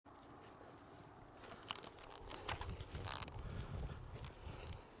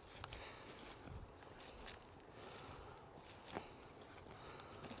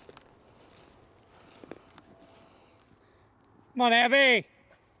Come on, Abby.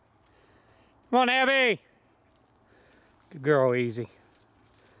 Come on, Abby. Good girl, easy.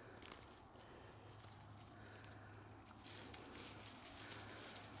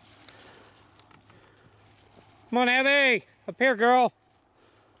 Come on, Abby. Up here, girl.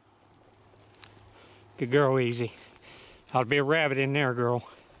 Good girl, easy. Ought to be a rabbit in there, girl.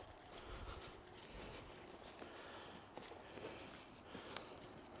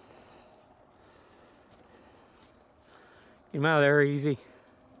 Get him out of there, easy.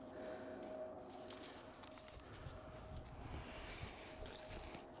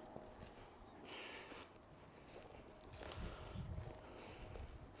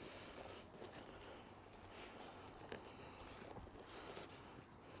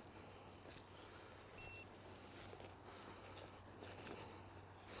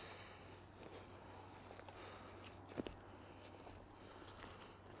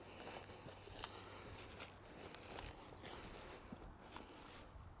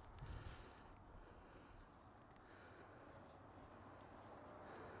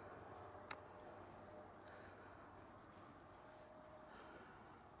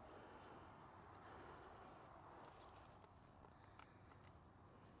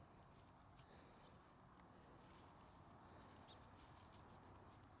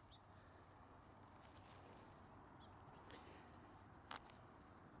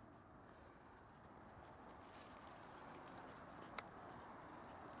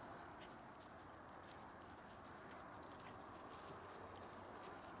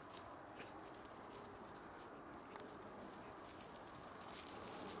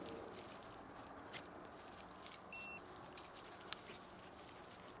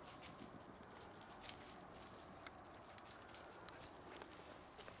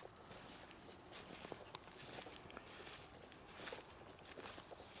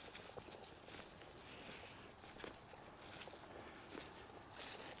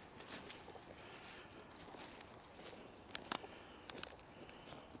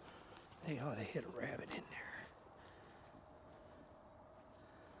 They ought to hit a rabbit in there.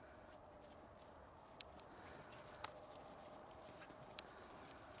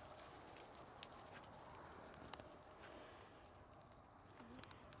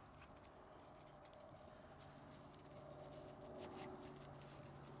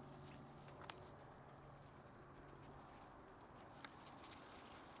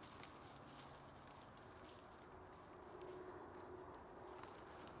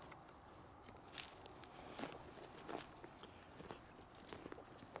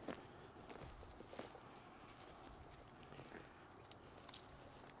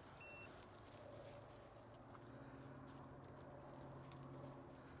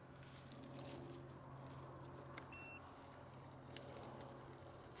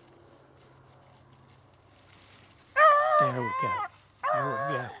 There we go. There we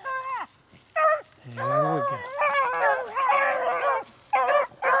go. There we go.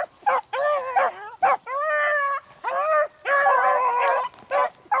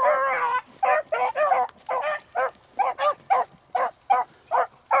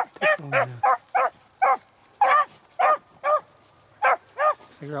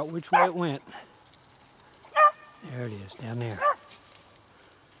 Figure out which way it went. There it is, down there.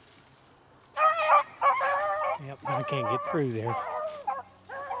 Yep, I can't get through there.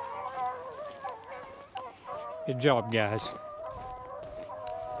 Good job, guys.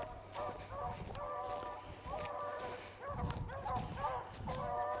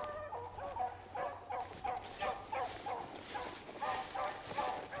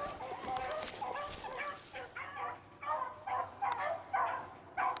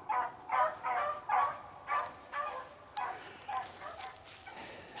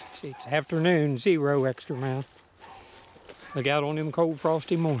 See, it's afternoon, 0 extra mile. Look out on them cold,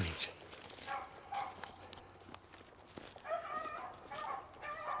 frosty mornings.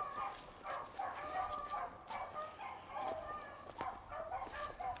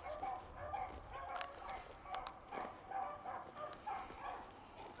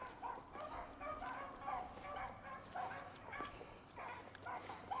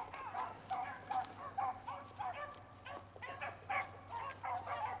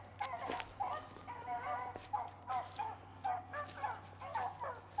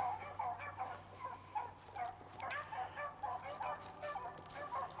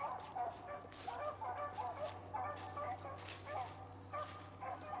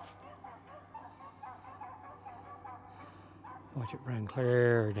 Watch it run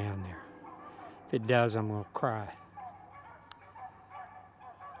clear down there. If it does, I'm gonna cry.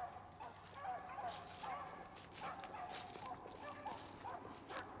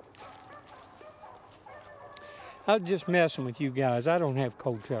 I was just messing with you guys. I don't have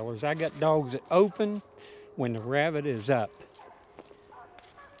cold trailers. I got dogs that open when the rabbit is up.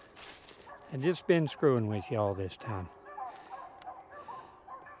 I've just been screwing with you all this time.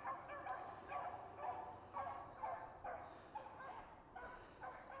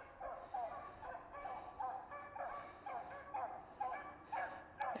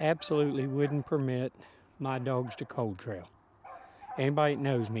 Absolutely wouldn't permit my dogs to cold trail. Anybody that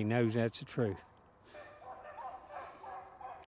knows me knows that's the truth.